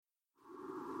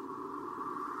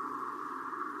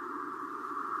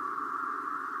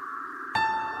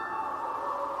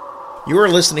You are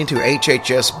listening to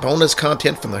HHS bonus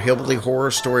content from the Hillbilly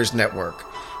Horror Stories Network.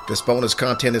 This bonus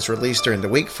content is released during the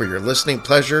week for your listening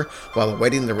pleasure while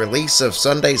awaiting the release of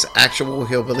Sunday's actual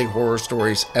Hillbilly Horror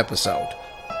Stories episode.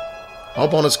 All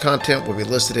bonus content will be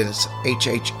listed as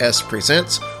HHS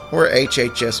Presents or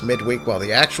HHS Midweek, while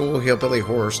the actual Hillbilly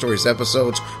Horror Stories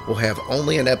episodes will have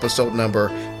only an episode number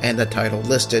and the title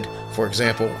listed. For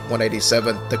example,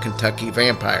 187, The Kentucky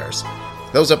Vampires.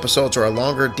 Those episodes are a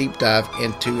longer deep dive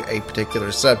into a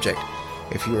particular subject.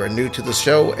 If you are new to the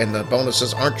show and the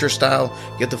bonuses aren't your style,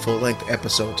 get the full-length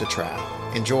episode to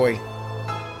try. Enjoy.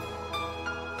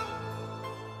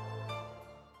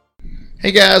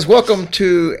 Hey guys, welcome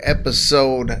to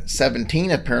episode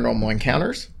 17 of Paranormal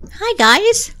Encounters. Hi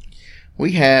guys.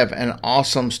 We have an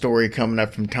awesome story coming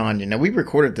up from Tanya. Now, we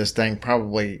recorded this thing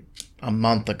probably a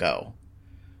month ago,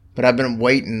 but I've been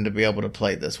waiting to be able to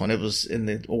play this one. It was in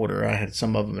the order. I had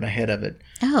some of them ahead of it.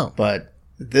 Oh. But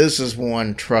this is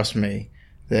one, trust me,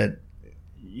 that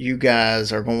you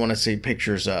guys are going to want to see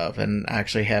pictures of and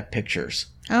actually have pictures.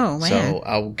 Oh, man. So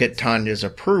I'll get Tanya's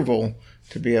approval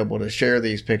to be able to share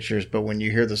these pictures, but when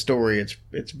you hear the story,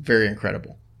 it's very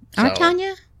incredible. Our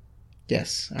Tanya?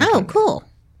 Yes. Oh, cool.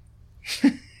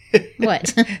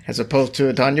 What? As opposed to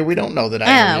a Tanya, we don't know that.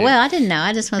 Well, I didn't know.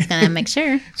 I just was going to make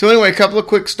sure. So anyway, a couple of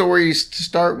quick stories to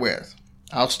start with.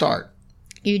 I'll start.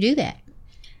 You do that.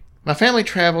 My family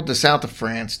traveled to south of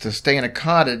France to stay in a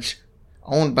cottage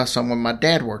owned by someone my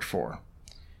dad worked for.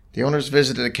 The owners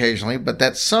visited occasionally, but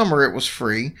that summer it was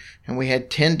free, and we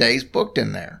had 10 days booked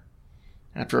in there.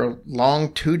 After a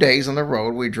long 2 days on the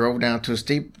road, we drove down to a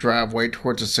steep driveway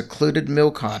towards a secluded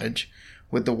mill cottage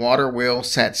with the water wheel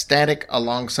sat static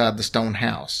alongside the stone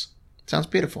house. Sounds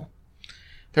beautiful.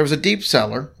 There was a deep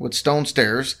cellar with stone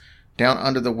stairs down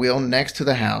under the wheel next to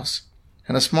the house,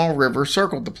 and a small river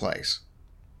circled the place.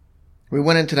 We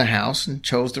went into the house and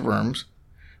chose the rooms,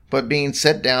 but being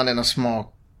set down in a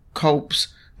small copse,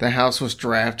 the house was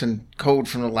draught and cold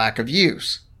from the lack of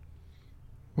use.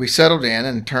 We settled in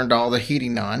and turned all the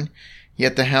heating on,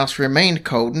 yet the house remained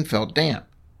cold and felt damp.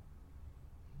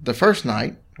 The first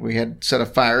night, we had set a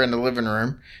fire in the living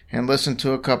room and listened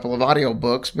to a couple of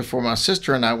audiobooks before my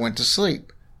sister and I went to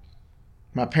sleep.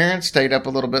 My parents stayed up a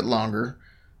little bit longer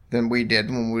than we did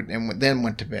and then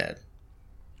went to bed.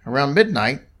 Around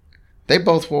midnight, they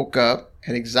both woke up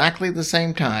at exactly the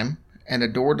same time, and the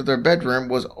door to their bedroom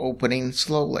was opening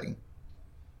slowly.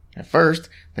 At first,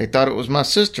 they thought it was my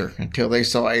sister until they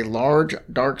saw a large,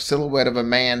 dark silhouette of a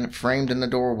man framed in the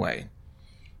doorway,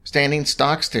 standing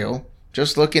stock still,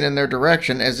 just looking in their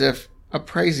direction as if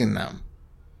appraising them.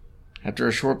 After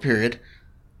a short period,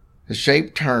 the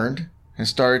shape turned and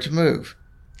started to move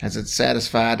as it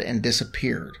satisfied and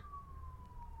disappeared.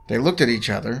 They looked at each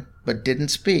other, but didn't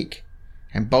speak,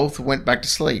 and both went back to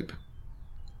sleep.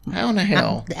 How in the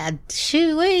hell?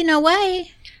 Shoo-wee, no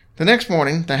way. The next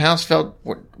morning, the house felt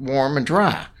warm and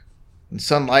dry, and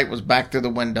sunlight was back through the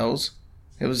windows.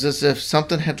 It was as if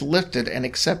something had lifted and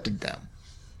accepted them.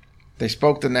 They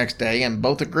spoke the next day, and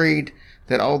both agreed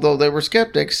that although they were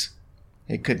skeptics,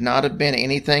 it could not have been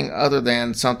anything other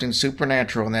than something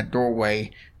supernatural in that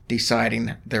doorway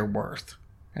deciding their worth.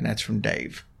 And that's from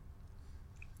Dave.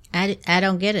 I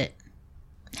don't get it.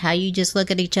 How you just look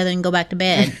at each other and go back to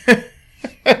bed.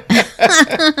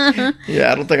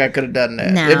 Yeah, I don't think I could have done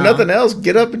that. No. If nothing else,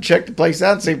 get up and check the place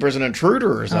out and see if there's an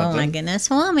intruder or something. Oh my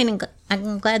goodness. Well, I mean,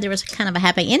 I'm glad there was kind of a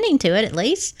happy ending to it, at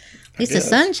least. At least the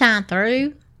sun shined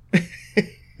through.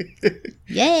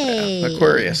 Yay.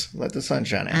 Aquarius, let the sun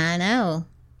shine in. I know.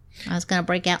 I was going to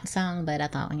break out in song, but I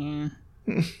thought, yeah.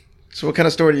 So what kind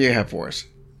of story do you have for us?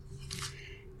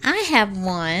 I have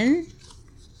one.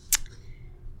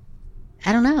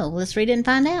 I don't know. Let's read it and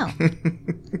find out.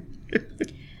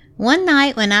 One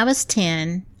night when I was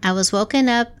 10, I was woken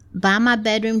up by my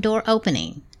bedroom door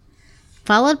opening,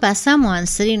 followed by someone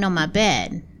sitting on my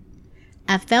bed.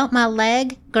 I felt my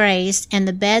leg grazed and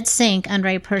the bed sink under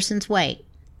a person's weight.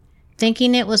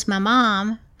 Thinking it was my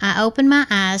mom, I opened my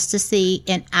eyes to see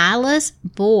an eyeless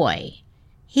boy.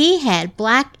 He had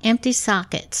black empty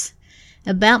sockets,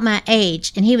 about my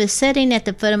age, and he was sitting at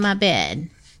the foot of my bed.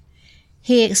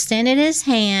 He extended his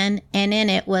hand, and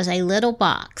in it was a little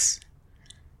box.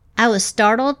 I was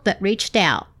startled, but reached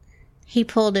out. He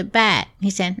pulled it back.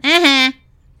 He said,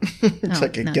 It's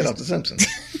like a Get Off the Simpsons.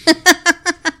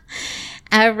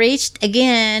 I reached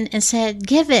again and said,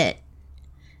 give it.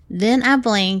 Then I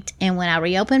blinked, and when I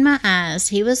reopened my eyes,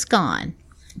 he was gone,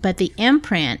 but the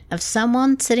imprint of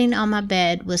someone sitting on my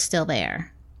bed was still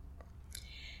there.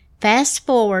 Fast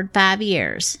forward 5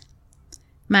 years.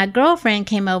 My girlfriend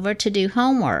came over to do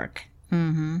homework.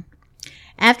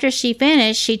 After she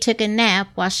finished, she took a nap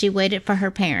while she waited for her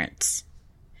parents.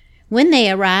 When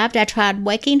they arrived, I tried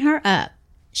waking her up.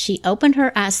 She opened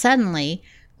her eyes suddenly,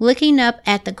 looking up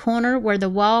at the corner where the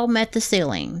wall met the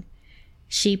ceiling.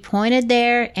 She pointed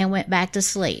there and went back to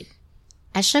sleep.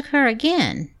 I shook her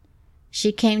again.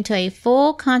 She came to a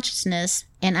full consciousness,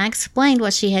 and I explained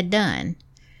what she had done.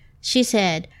 She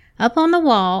said, "Up on the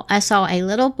wall, I saw a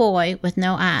little boy with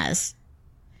no eyes.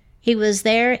 He was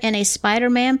there in a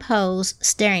Spider-Man pose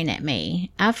staring at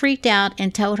me." I freaked out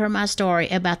and told her my story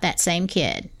about that same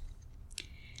kid.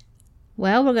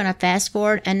 Well, we're going to fast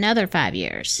forward another 5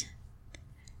 years.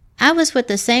 I was with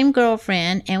the same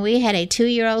girlfriend, and we had a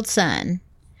 2-year-old son.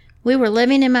 We were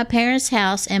living in my parents'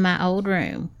 house in my old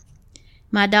room.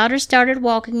 My daughter started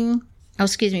waking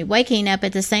up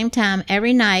at the same time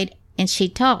every night, and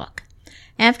she'd talk.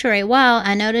 After a while,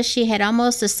 I noticed she had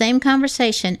almost the same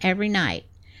conversation every night.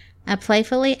 I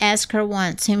playfully asked her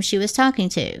once whom she was talking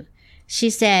to.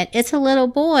 She said, "It's a little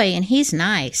boy, and he's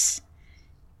nice.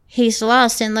 He's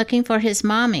lost and looking for his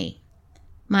mommy."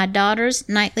 My daughter's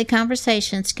nightly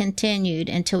conversations continued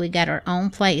until we got our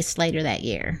own place later that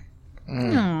year.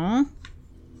 Aww.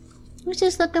 He was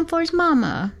just looking for his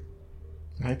mama.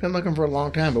 I've been looking for a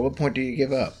long time, but what point do you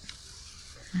give up?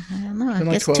 I don't know. It's been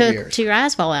I like guess 12 years. till your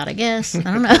eyes fall out, I guess. I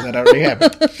don't know. That already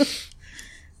happened.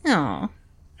 Aw. All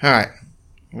right.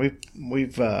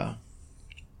 We've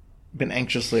been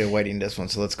anxiously awaiting this one,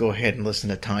 so let's go ahead and listen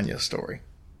to Tanya's story.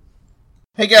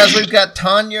 Hey guys, we've got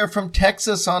Tanya from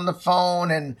Texas on the phone,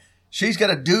 and she's got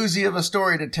a doozy of a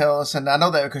story to tell us, and I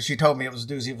know that because she told me it was a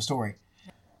doozy of a story.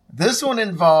 This one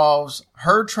involves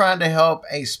her trying to help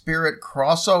a spirit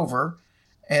cross over,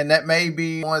 and that may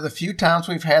be one of the few times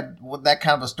we've had that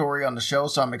kind of a story on the show,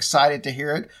 so I'm excited to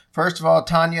hear it. First of all,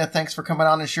 Tanya, thanks for coming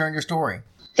on and sharing your story.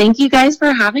 Thank you guys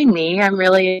for having me. I'm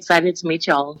really excited to meet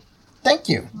y'all. Thank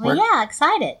you. Well, yeah,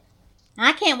 excited.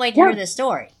 I can't wait to hear this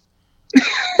story.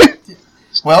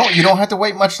 Well, you don't have to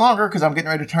wait much longer because I'm getting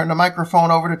ready to turn the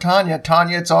microphone over to Tanya.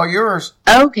 Tanya, it's all yours.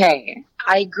 Okay.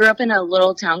 I grew up in a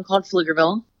little town called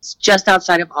Pflugerville. It's just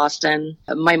outside of Austin.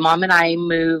 My mom and I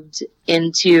moved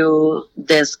into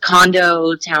this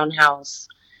condo townhouse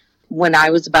when I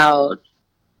was about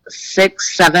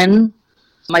 6, 7.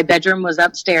 My bedroom was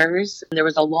upstairs. There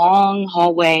was a long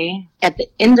hallway. At the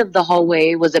end of the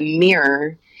hallway was a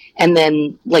mirror and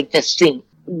then like this sink.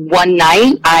 One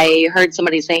night I heard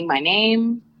somebody saying my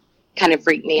name, kind of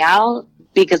freaked me out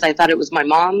because I thought it was my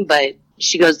mom, but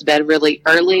she goes to bed really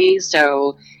early,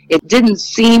 so it didn't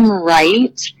seem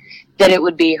right that it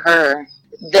would be her.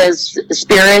 This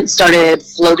spirit started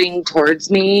floating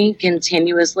towards me,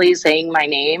 continuously saying my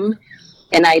name,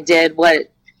 and I did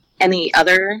what any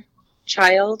other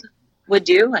child would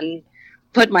do and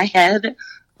put my head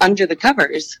under the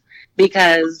covers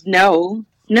because no,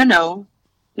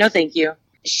 thank you.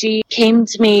 She came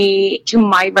to me, to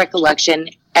my recollection,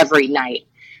 every night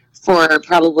for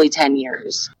probably 10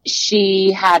 years.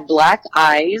 She had black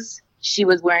eyes. She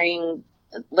was wearing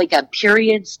like a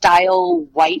period style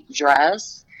white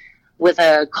dress with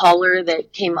a collar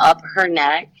that came up her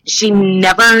neck. She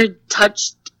never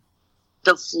touched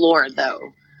the floor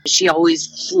though. She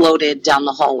always floated down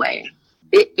the hallway.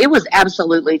 It was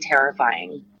absolutely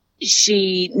terrifying.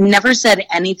 She never said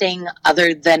anything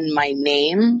other than my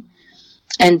name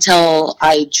until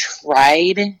I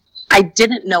tried. I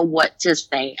didn't know what to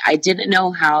say. I didn't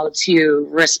know how to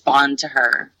respond to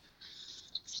her.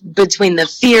 Between the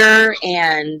fear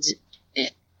and,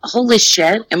 holy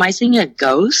shit, am I seeing a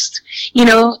ghost? You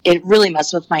know, it really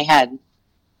messed with my head.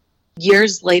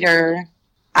 Years later,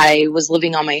 I was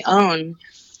living on my own.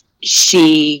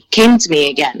 She came to me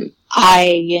again.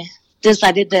 I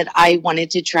decided that I wanted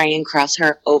to try and cross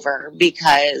her over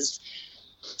because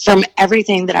from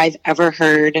everything that I've ever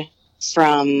heard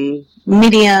from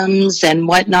mediums and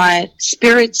whatnot,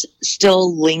 spirits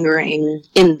still lingering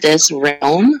in this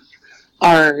realm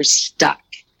are stuck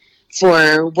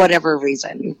for whatever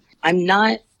reason.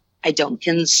 I don't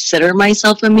consider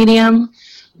myself a medium,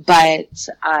 but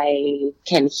I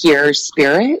can hear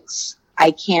spirits.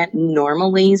 I can't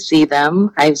normally see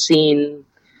them. I've seen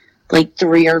like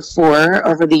 3 or 4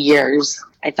 over the years.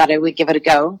 I thought I would give it a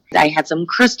go. I had some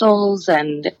crystals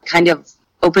and kind of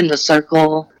opened a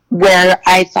circle where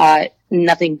I thought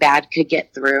nothing bad could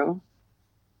get through.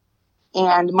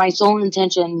 And my sole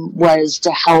intention was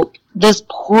to help this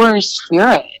poor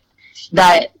spirit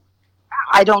that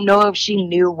I don't know if she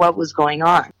knew what was going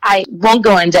on. I won't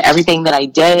go into everything that I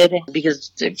did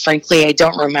because, frankly, I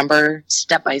don't remember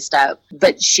step by step.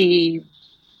 But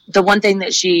the one thing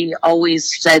that she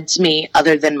always said to me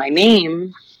other than my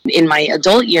name in my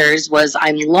adult years was,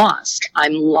 I'm lost.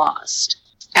 I'm lost.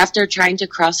 After trying to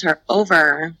cross her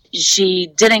over, she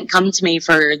didn't come to me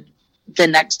for the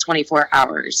next 24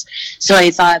 hours. So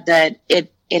I thought that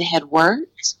it had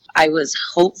worked. I was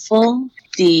hopeful.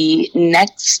 The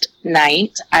next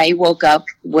night, I woke up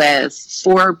with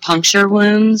 4 puncture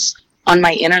wounds on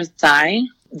my inner thigh.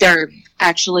 They're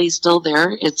actually still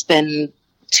there. It's been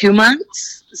 2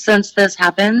 months since this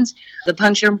happened. The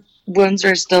puncture wounds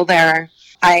are still there.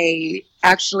 I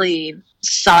actually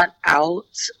sought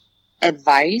out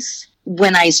advice.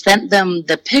 When I sent them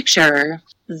the picture,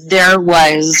 there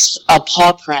was a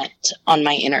paw print on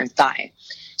my inner thigh.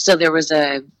 So there was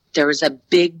a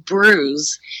big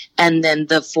bruise and then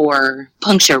the 4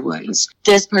 puncture wounds.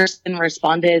 This person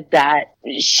responded that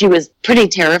she was pretty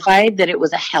terrified that it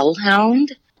was a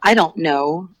hellhound. I don't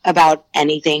know about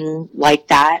anything like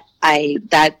that.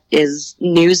 That is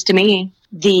news to me.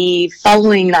 The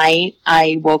following night,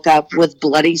 I woke up with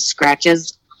bloody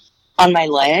scratches on my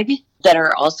leg that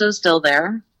are also still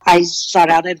there. I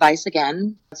sought out advice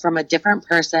again from a different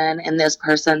person, and this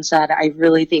person said, I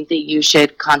really think that you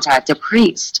should contact a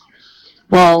priest.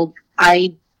 Well,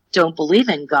 I don't believe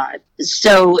in God.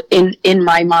 So in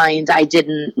my mind, I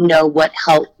didn't know what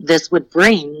help this would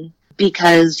bring,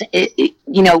 because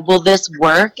will this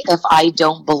work if I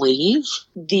don't believe?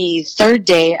 The third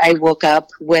day, I woke up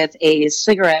with a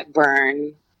cigarette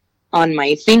burn on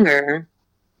my finger,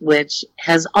 which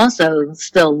has also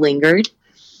still lingered.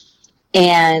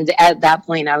 And at that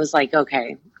point, I was like,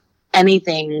 okay,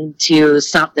 anything to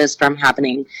stop this from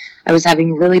happening. I was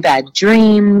having really bad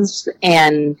dreams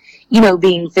and,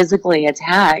 being physically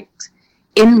attacked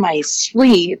in my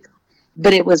sleep,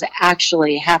 but it was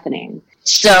actually happening.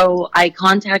 So I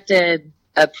contacted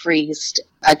a priest,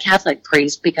 a Catholic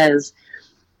priest, because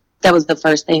that was the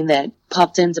first thing that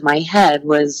popped into my head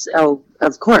was, oh,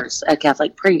 of course, a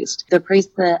Catholic priest. The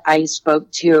priest that I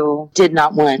spoke to did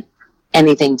not want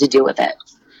anything to do with it,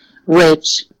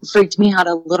 which freaked me out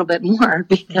a little bit more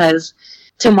because,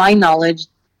 to my knowledge,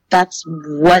 that's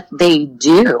what they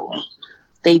do.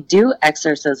 They do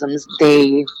exorcisms.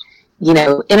 They,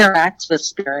 interact with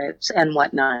spirits and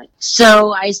whatnot.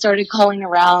 So I started calling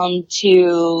around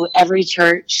to every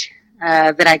church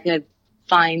that I could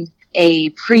find. A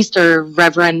priest or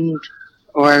reverend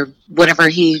or whatever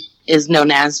he is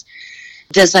known as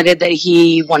decided that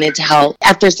he wanted to help.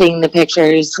 After seeing the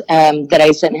pictures that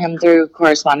I sent him through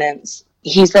correspondence,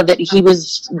 he said that he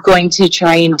was going to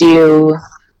try and do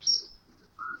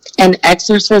an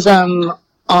exorcism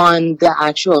on the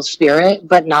actual spirit,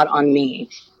 but not on me.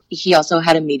 He also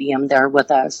had a medium there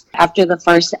with us. After the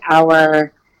first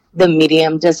hour, the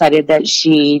medium decided that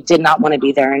she did not want to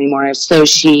be there anymore, so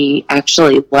she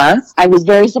actually left. I was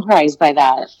very surprised by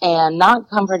that and not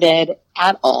comforted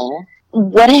at all.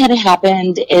 What had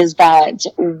happened is that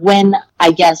when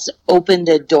I opened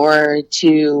a door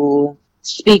to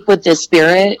speak with the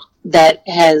spirit that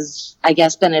has,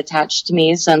 been attached to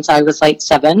me since I was like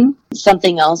 7,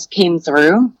 something else came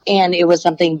through, and it was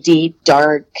something deep,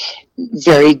 dark,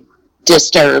 very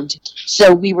disturbed.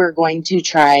 So we were going to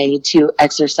try to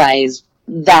exorcise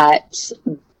that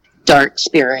dark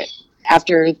spirit.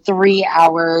 After 3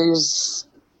 hours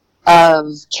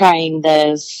of trying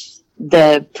this,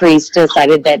 the priest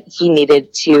decided that he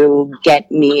needed to get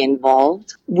me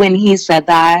involved. When he said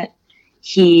that,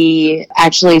 he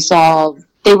actually saw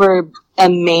they were a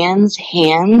man's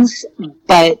hands,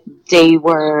 but they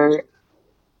were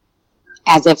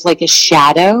as if like a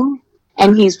shadow,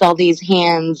 and he saw these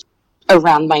hands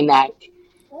around my neck.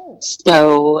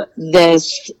 So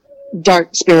this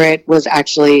dark spirit was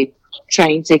actually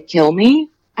trying to kill me,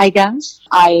 I guess.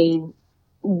 I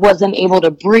wasn't able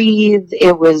to breathe.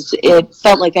 It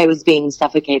felt like I was being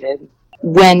suffocated.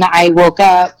 When I woke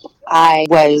up, I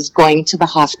was going to the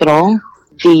hospital.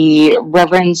 The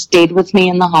reverend stayed with me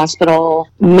in the hospital,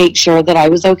 make sure that I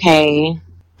was okay.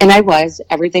 And I was.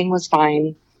 Everything was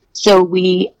fine. So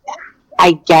we,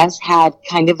 had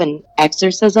kind of an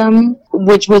exorcism,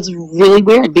 which was really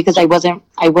weird because I wasn't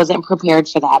prepared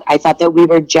for that. I thought that we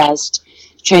were just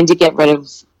trying to get rid of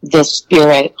this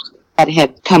spirit that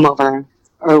had come over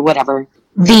or whatever.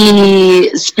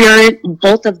 Both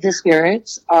of the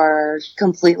spirits are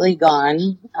completely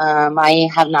gone. I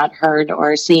have not heard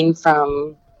or seen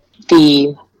from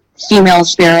the female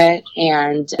spirit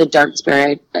and the dark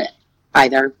spirit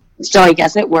either. So I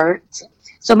guess it worked.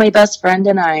 So my best friend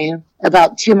and I,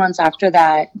 about 2 months after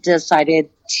that, decided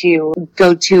to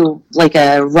go to like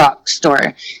a rock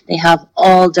store. They have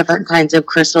all different kinds of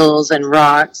crystals and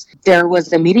rocks. There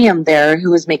was a medium there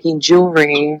who was making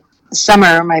jewelry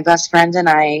summer, my best friend and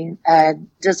I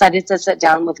decided to sit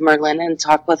down with Merlin and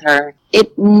talk with her.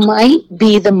 It might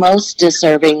be the most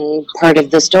disturbing part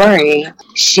of the story.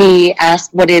 She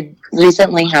asked what had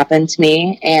recently happened to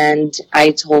me, and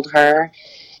I told her,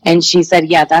 and she said,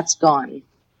 yeah, that's gone.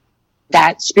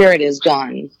 That spirit is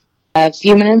gone. A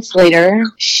few minutes later,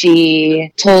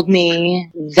 she told me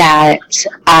that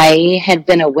I had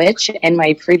been a witch in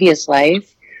my previous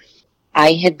life.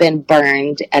 I had been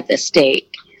burned at the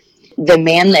stake. The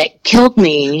man that killed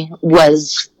me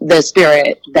was the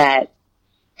spirit that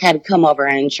had come over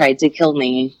and tried to kill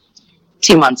me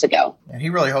 2 months ago. And he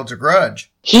really holds a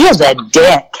grudge. He is a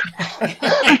dick.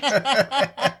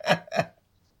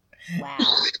 Wow.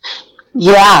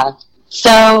 Yeah.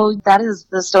 So that is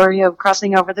the story of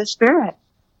crossing over the spirit.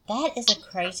 That is the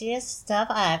craziest stuff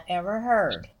I've ever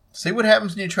heard. See what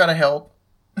happens when you try to help.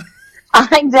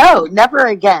 I know. Never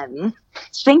again.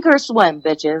 Sink or swim,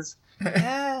 bitches.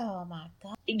 Oh, my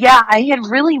God. Yeah, I had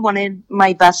really wanted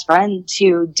my best friend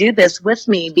to do this with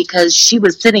me because she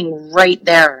was sitting right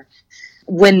there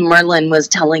when Merlin was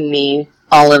telling me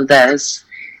all of this.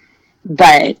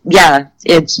 But yeah,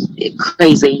 it's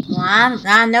crazy. Well,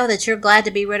 I know that you're glad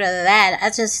to be rid of that.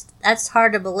 That's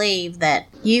hard to believe that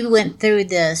you went through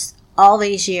this all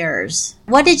these years.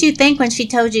 What did you think when she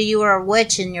told you were a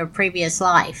witch in your previous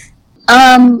life?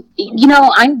 I'm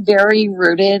very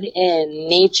rooted in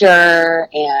nature,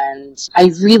 and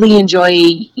I really enjoy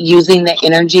using the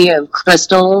energy of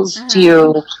crystals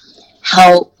to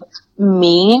help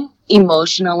me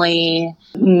emotionally,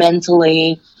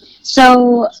 mentally.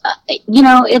 So,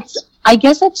 I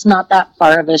guess it's not that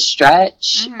far of a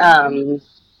stretch.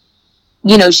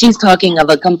 She's talking of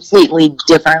a completely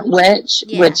different witch,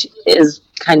 which is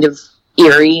kind of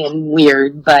eerie and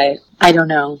weird, but I don't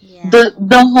know. Yeah.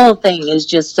 The whole thing is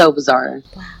just so bizarre.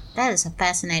 Wow, that is a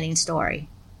fascinating story.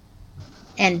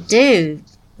 And dude,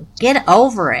 get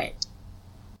over it.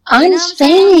 I'm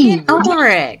saying. Get over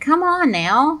it. Come on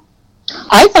now.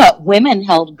 I thought women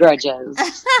held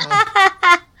grudges.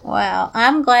 Well,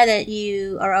 I'm glad that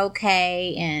you are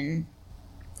okay, and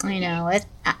I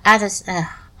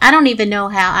don't even know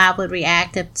how I would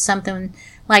react if something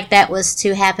like that was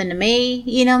to happen to me.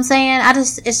 You know what I'm saying?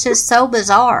 It's just so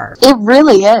bizarre. It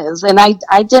really is, and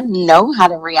I didn't know how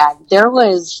to react. There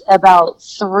was about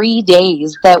 3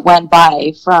 days that went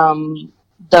by from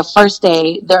the first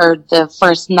day, or the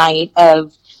first night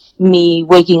of me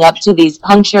waking up to these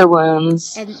puncture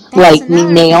wounds, like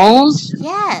nails. Thing.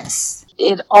 Yes.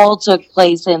 It all took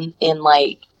place in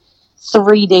like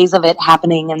 3 days of it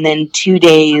happening, and then 2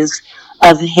 days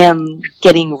of him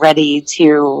getting ready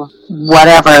to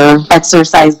whatever,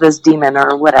 exorcise this demon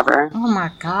or whatever. Oh my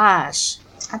gosh.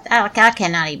 I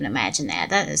cannot even imagine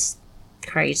that. That is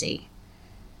crazy.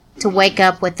 To wake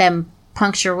up with them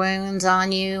puncture wounds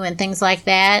on you and things like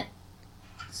that.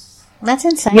 That's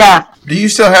insane. Yeah. Do you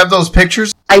still have those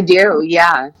pictures? I do,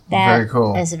 yeah. That very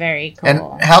cool. is very cool.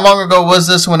 And how long ago was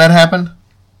this when that happened?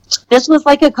 This was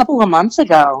like a couple of months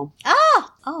ago.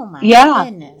 Oh my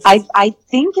goodness. I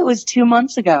think it was 2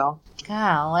 months ago.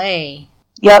 Golly.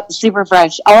 Yep, super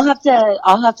fresh. I'll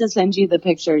have to send you the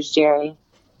pictures, Jerry.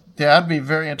 Yeah, I'd be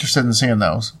very interested in seeing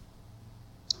those.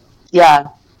 Yeah.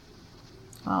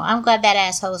 Well, I'm glad that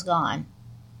asshole's gone.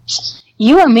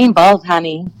 You and me both,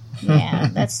 honey. Yeah,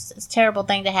 it's a terrible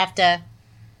thing to have to,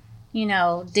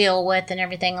 deal with and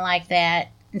everything like that.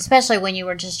 Especially when you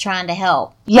were just trying to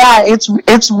help. Yeah,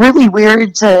 it's really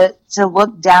weird to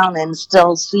look down and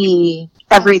still see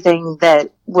everything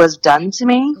that was done to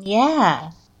me.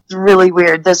 Yeah. It's really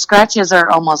weird. The scratches are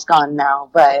almost gone now,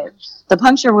 but the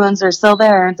puncture wounds are still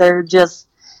there. They're just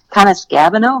kind of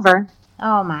scabbing over.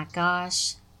 Oh my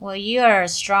gosh. Well, you are a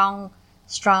strong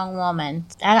woman.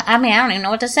 I don't even know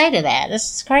what to say to that.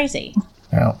 This is crazy.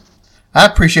 Well, I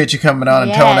appreciate you coming on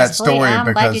and telling that story.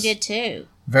 I'm glad you did too.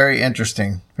 Very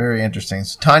interesting. Very interesting.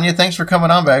 So, Tanya, thanks for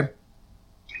coming on, babe.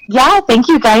 Yeah, thank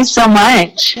you guys so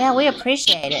much. Yeah, we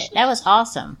appreciate it. That was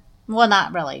awesome. Well,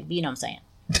 not really. You know what I'm saying.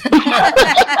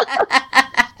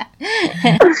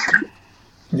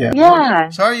 Yeah.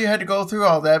 Sorry you had to go through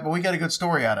all that, but we got a good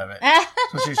story out of it.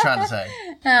 That's what she's trying to say.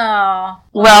 Oh.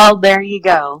 Well, there you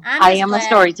go. I am a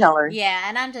storyteller. Yeah,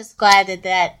 and I'm just glad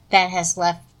that has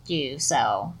left you.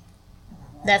 So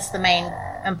that's the main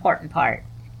important part.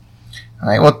 All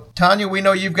right. Well, Tanya, we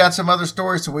know you've got some other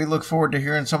stories, so we look forward to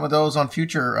hearing some of those on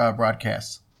future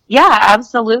broadcasts. Yeah,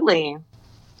 absolutely.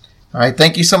 All right.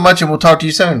 Thank you so much, and we'll talk to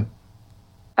you soon.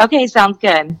 Okay, sounds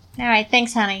good. All right.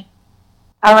 Thanks, honey.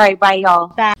 All right. Bye, y'all.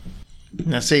 Bye.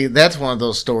 Now, see, that's one of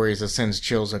those stories that sends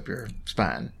chills up your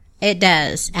spine. It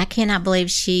does. I cannot believe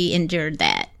she endured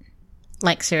that.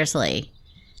 Like, seriously.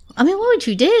 I mean, what would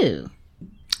you do?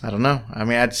 I don't know. I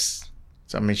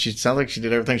mean, she sounds like she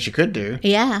did everything she could do.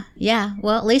 Yeah.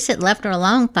 Well, at least it left her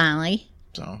alone finally.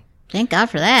 So, thank God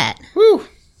for that. whew.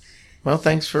 Well,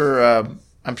 thanks for.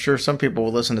 I'm sure some people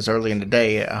will listen this early in the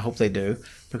day. I hope they do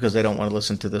because they don't want to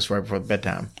listen to this right before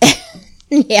bedtime.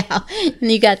 Yeah,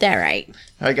 you got that right.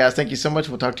 All right, guys. Thank you so much.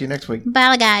 We'll talk to you next week.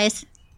 Bye, guys.